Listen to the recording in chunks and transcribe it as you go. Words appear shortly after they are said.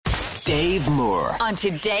Dave Moore on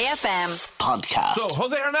Today FM podcast. So,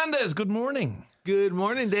 Jose Hernandez, good morning. Good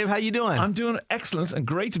morning, Dave. How you doing? I'm doing excellent and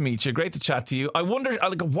great to meet you. Great to chat to you. I wonder,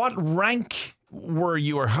 what rank were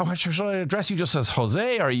you, or how should I address you? Just as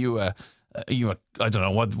Jose? Are you a I don't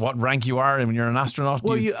know what rank you are when you're an astronaut?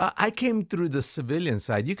 Well, I came through the civilian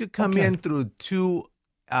side. You could come in through two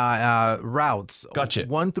routes. Gotcha.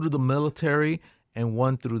 One through the military and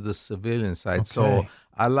one through the civilian side. Okay. So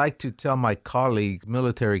I like to tell my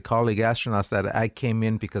military colleague astronauts that I came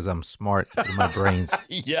in because I'm smart with my brains.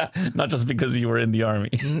 Yeah, not just because you were in the army.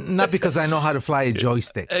 Not because I know how to fly a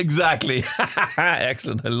joystick. Exactly.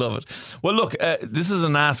 Excellent. I love it. Well, look, this is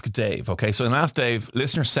an Ask Dave, okay? So an Ask Dave,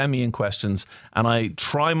 listeners send me in questions and I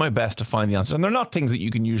try my best to find the answer. And they're not things that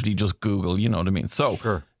you can usually just Google, you know what I mean? So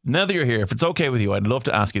Sure. Now that you're here, if it's okay with you, I'd love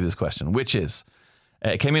to ask you this question, which is,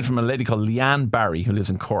 it came in from a lady called Leanne Barry, who lives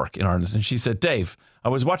in Cork in Ireland. And she said, Dave, I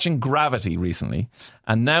was watching Gravity recently,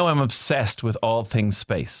 and now I'm obsessed with all things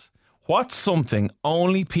space. What's something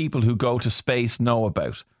only people who go to space know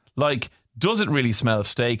about? Like, does it really smell of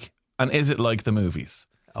steak? And is it like the movies?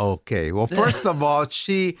 Okay. Well, first of all,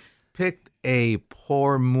 she picked a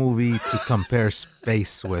poor movie to compare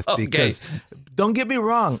space with. Okay. Because, don't get me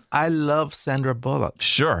wrong, I love Sandra Bullock.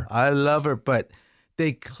 Sure. I love her, but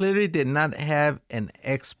they clearly did not have an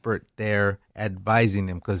expert there advising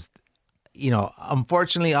them because,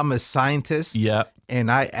 unfortunately, I'm a scientist. Yeah. And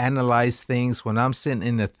I analyze things. When I'm sitting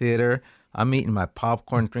in the theater, I'm eating my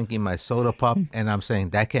popcorn, drinking my soda pop, and I'm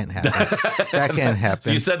saying, that can't happen. That can't happen.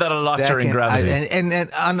 So you said that a lot during Gravity. And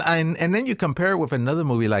then you compare it with another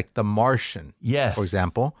movie like The Martian, Yes. for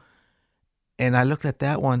example. And I looked at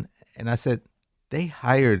that one, and I said, they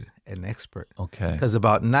hired an expert. Okay. Because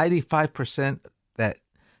about 95% Of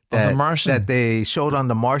The Martian? that they showed on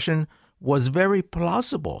The Martian was very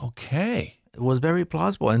plausible. Okay. It was very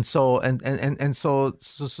plausible, and so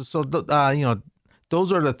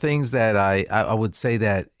those are the things that I would say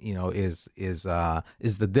that is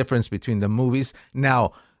the difference between the movies.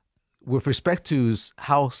 Now, with respect to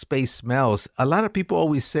how space smells, a lot of people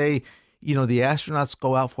always say, the astronauts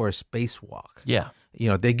go out for a spacewalk. Yeah.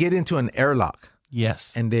 They get into an airlock.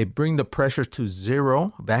 Yes. And they bring the pressure to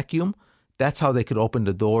zero, vacuum. That's how they could open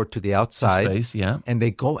the door to the outside. To space, yeah. And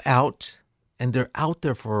they go out, and they're out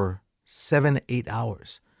there for 7 to 8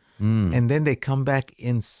 hours. And then they come back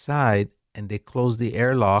inside, and they close the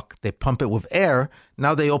airlock. They pump it with air.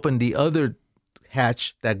 Now they open the other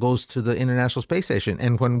hatch that goes to the International Space Station.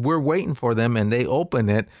 And when we're waiting for them and they open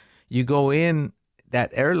it, you go in that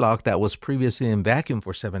airlock that was previously in vacuum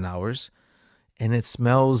for 7 hours, and it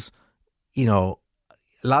smells, a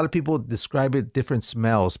lot of people describe it different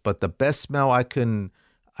smells, but the best smell I can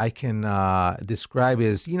describe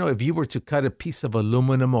is, if you were to cut a piece of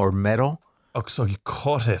aluminum or metal. Oh, so you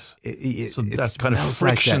caught it. So It that kind of smells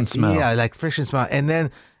friction like that. smell. Yeah, like friction smell. And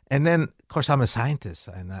then, of course, I'm a scientist,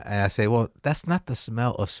 and I say, well, that's not the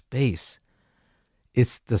smell of space.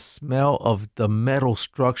 It's the smell of the metal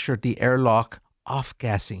structure, the airlock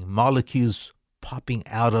off-gassing, molecules popping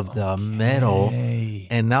out of the metal,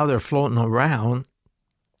 and now they're floating around.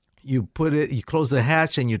 You close the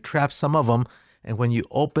hatch and you trap some of them, and when you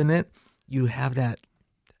open it, you have that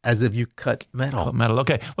as if you cut metal. Cut metal.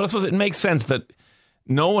 Okay. Well, I suppose it makes sense that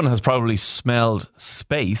no one has probably smelled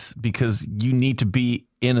space because you need to be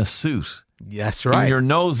in a suit. That's right. And your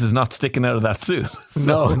nose is not sticking out of that suit.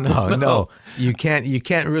 So, No. You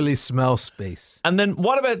can't really smell space. And then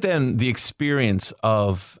what about then the experience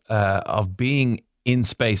of being in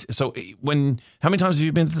space? So how many times have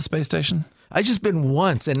you been to the space station? I just been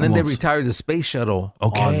once, and then they retired the space shuttle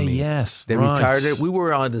on me. Yes. They right. retired it. We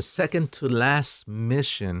were on the second to last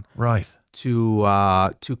mission Right.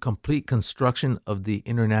 to complete construction of the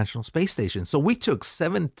International Space Station. So we took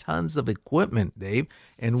 7 tons of equipment, Dave,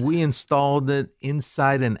 and we installed it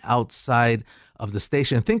inside and outside of the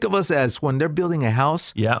station. Think of us as when they're building a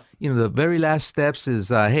house. Yeah. The very last steps is,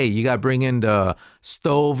 hey, you got to bring in the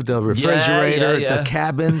stove, the refrigerator, the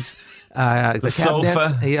cabins, the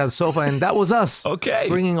sofa. the sofa, and that was us. Okay.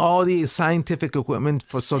 Bringing all the scientific equipment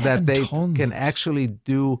so that they 7 tons. can actually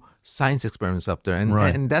do science experiments up there, and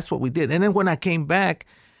Right. and that's what we did. And then when I came back,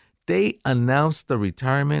 they announced the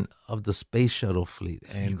retirement of the space shuttle fleet,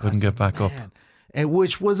 and you couldn't get back up. And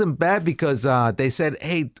which wasn't bad because they said,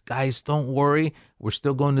 "Hey guys, don't worry, we're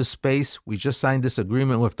still going to space. We just signed this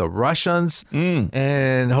agreement with the Russians,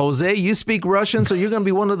 and Jose, you speak Russian, so you're going to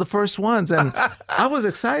be one of the first ones." And I was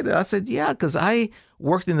excited. I said, "Yeah," because I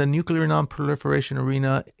worked in the nuclear non-proliferation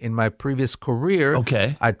arena in my previous career.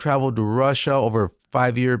 Okay. I traveled to Russia over a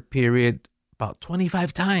 5-year period about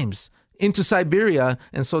 25 times into Siberia.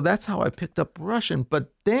 And so that's how I picked up Russian.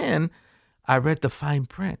 But then I read the fine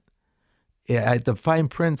print. Yeah, the fine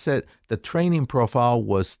print said the training profile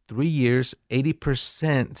was 3 years,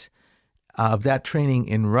 80% of that training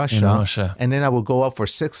in Russia. And then I would go up for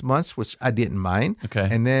 6 months, which I didn't mind. Okay.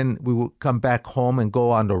 And then we would come back home and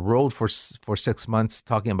go on the road for 6 months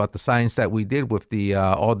talking about the science that we did with the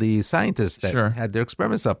all the scientists that had their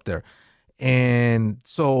experiments up there. And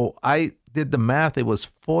so I did the math. It was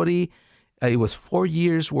 4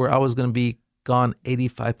 years where I was going to be gone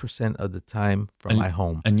 85% of the time from my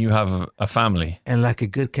home. And you have a family. And like a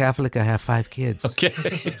good Catholic, I have 5 kids.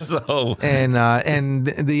 Okay, so and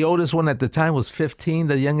the oldest one at the time was 15.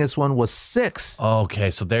 The youngest one was 6.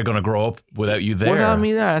 Okay, so they're going to grow up without you there. Without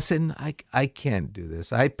me there, I said I can't do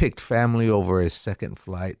this. I picked family over a second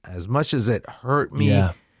flight. As much as it hurt me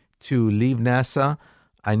to leave NASA,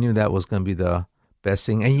 I knew that was going to be the best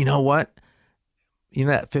thing. And you know what? You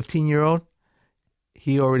know that 15-year-old.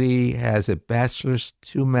 He already has a bachelor's,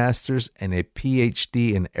 2 masters, and a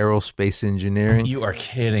PhD in aerospace engineering. You are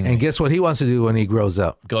kidding me. And guess what he wants to do when he grows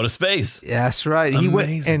up? Go to space. That's right.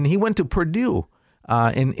 Amazing. He went to Purdue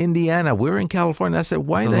in Indiana. We're in California. I said,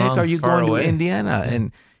 why the heck are you going to Indiana?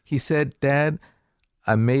 And he said, Dad,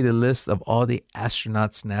 I made a list of all the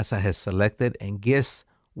astronauts NASA has selected, and guess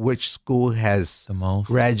which school has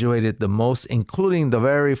graduated the most, including the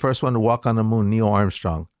very first one to walk on the moon, Neil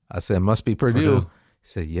Armstrong. I said, it must be Purdue. He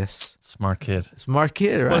said, yes. Smart kid. Smart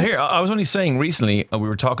kid, right? Well, here, I was only saying recently, we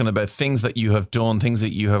were talking about things that you have done, things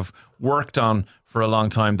that you have worked on for a long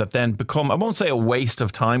time that then become, I won't say a waste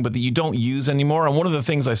of time, but that you don't use anymore. And one of the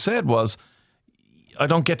things I said was, I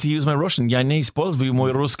don't get to use my Russian. Я не использую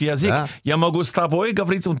мой русский язык. Я могу с тобой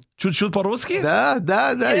говорить чуть-чуть по-русски? Да,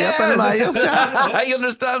 я понимаю. He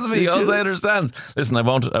understands me. Jose understands. Listen, I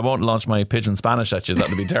won't launch my pigeon Spanish at you. That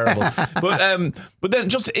would be terrible. But then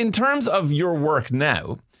just in terms of your work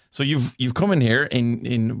now, so you've come in here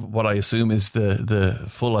in what I assume is the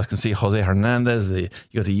full, I can see Jose Hernandez, you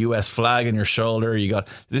got the US flag on your shoulder,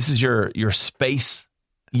 this is your space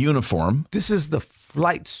uniform. This is the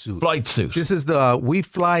flight suit. This is we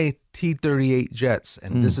fly T-38 jets,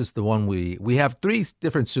 and this is the one we have 3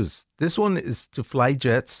 different suits. This one is to fly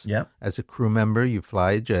jets. Yeah. As a crew member, you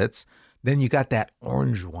fly jets. Then you got that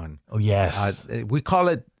orange one. Oh, yes. We call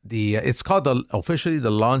it it's called officially the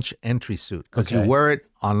launch entry suit, because you wear it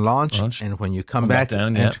on launch, and when you come back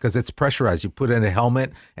down, because it's pressurized. You put in a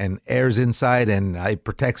helmet and air's inside, and it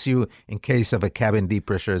protects you in case of a cabin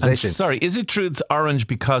depressurization. Sorry, is it true it's orange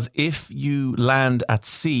because if you land at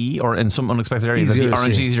sea or in some unexpected area, the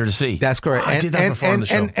orange is easier to see? That's correct. I did that before on the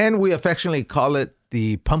show. And we affectionately call it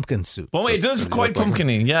the pumpkin suit. Well, it does quite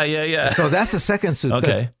pumpkin-y. Yeah. So that's the second suit.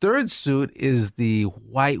 Okay. The third suit is the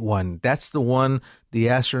white one. That's the one the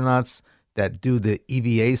astronauts that do the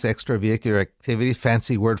EVAs, extravehicular activities,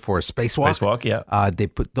 fancy word for a spacewalk. Spacewalk, yeah. They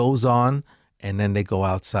put those on, and then they go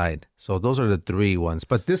outside. So those are the 3 ones.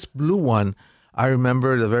 But this blue one, I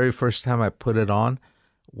remember the very first time I put it on,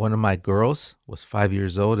 one of my girls was 5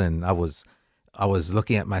 years old, and I was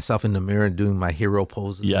looking at myself in the mirror and doing my hero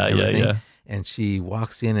poses and everything. Yeah. And she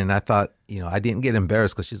walks in, and I thought, I didn't get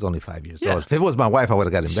embarrassed because she's only 5 years old. If it was my wife, I would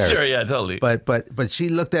have got embarrassed. Sure, yeah, totally. But she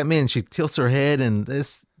looked at me, and she tilts her head, and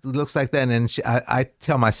this looks like that. And then I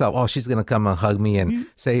tell myself, oh, she's going to come and hug me and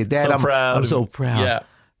say, Dad, I'm so proud. Yeah.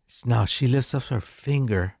 No, she lifts up her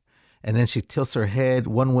finger, and then she tilts her head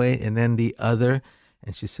one way and then the other,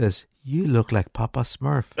 and she says, you look like Papa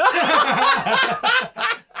Smurf.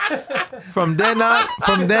 From then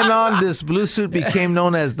on, this blue suit became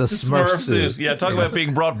known as the Smurf suit. Yeah, talk about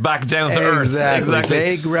being brought back down to earth. Exactly.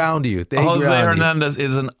 They ground you. Jose Hernandez, it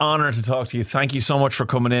is an honor to talk to you. Thank you so much for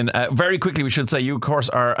coming in. Very quickly, we should say you, of course,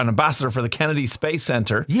 are an ambassador for the Kennedy Space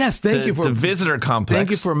Center. Yes, thank you for the visitor complex.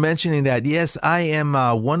 Thank you for mentioning that. Yes, I am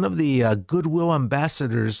one of the goodwill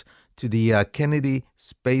ambassadors to the Kennedy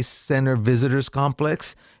Space Center Visitors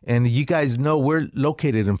Complex. And you guys know we're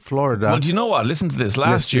located in Florida. Well, do you know what? Listen to this.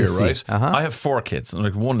 Last year, right? I have 4 kids,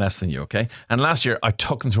 like 1 less than you, okay? And last year, I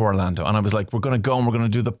took them to Orlando, and I was like, we're going to go, and we're going to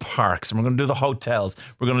do the parks, and we're going to do the hotels,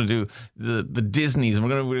 we're going to do the Disneys, and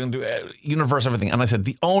we're going to do Universe, everything. And I said,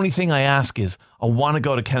 the only thing I ask is, I want to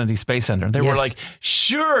go to Kennedy Space Center. And they were like,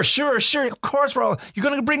 sure. Of course, you're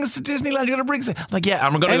going to bring us to Disneyland. You're going to bring us. I'm like, yeah,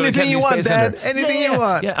 and we're going to go to Kennedy Space Center. Anything you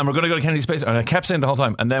want. Yeah, and we're going to go to Kennedy Space Center. And I kept saying the whole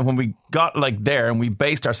time. And then when we got there and we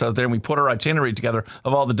based ourselves there and we put our itinerary together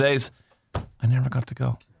of all the days, I never got to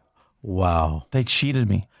go. Wow. They cheated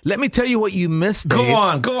me. Let me tell you what you missed, Dave.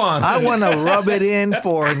 Go on. I want to rub it in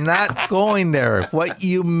for not going there. What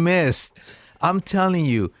you missed. I'm telling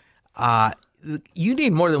you, you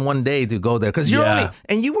need more than one day to go there because you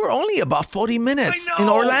were only about 40 minutes in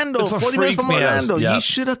Orlando. 40 minutes from Orlando. Yeah. You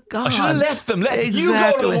should have gone. I should have left them. You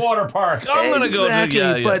go to the water park. I'm going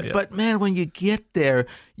to go. But man, when you get there,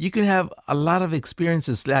 you can have a lot of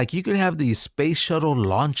experiences. Like you could have the space shuttle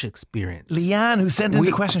launch experience. Leanne, who sent in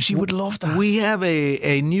the question, she would love that. We have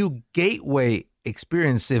a new gateway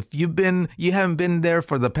experience. If you haven't been there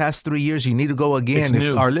for the past 3 years, you need to go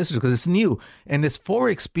again. Our listeners, because it's new, and it's 4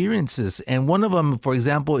 experiences, and one of them, for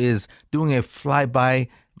example, is doing a flyby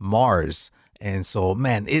Mars, and so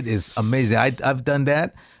man, it is amazing. I've done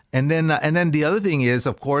that, and then the other thing is,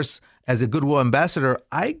 of course, as a Goodwill ambassador,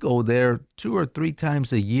 I go there 2 or 3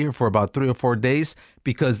 times a year for about 3 or 4 days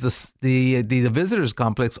because the visitors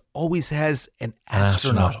complex always has an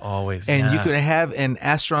astronaut. Always, and you could have an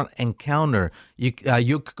astronaut encounter. You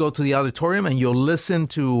could go to the auditorium and you'll listen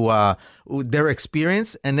to their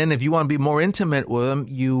experience, and then if you want to be more intimate with them,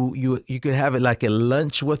 you could have it like a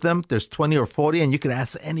lunch with them. There's 20 or 40, and you could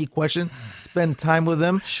ask any question, spend time with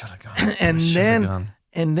them. Should have gone.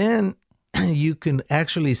 And then you can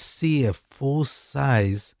actually see a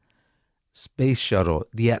full-size space shuttle,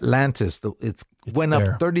 the Atlantis. It's went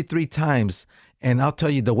there. up 33 times, and I'll tell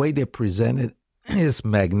you, the way they present it is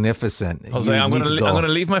magnificent. Jose, I'm going to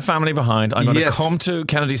leave my family behind. I'm going to come to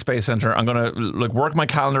Kennedy Space Center. I'm going to work my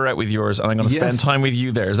calendar out with yours, and I'm going to spend time with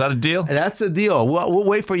you there. Is that a deal? That's a deal. We'll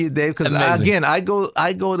wait for you, Dave, because again, I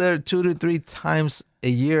go there 2 to 3 times a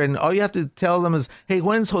year, and all you have to tell them is, hey,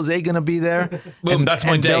 when's Jose going to be there? Boom, that's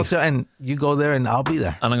my date. And you go there, and I'll be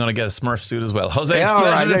there. And I'm going to get a Smurf suit as well. Jose, it's a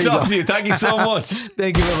pleasure to talk to you. Thank you so much.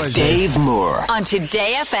 Thank you very much, Dave Moore on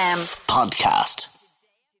Today FM podcast.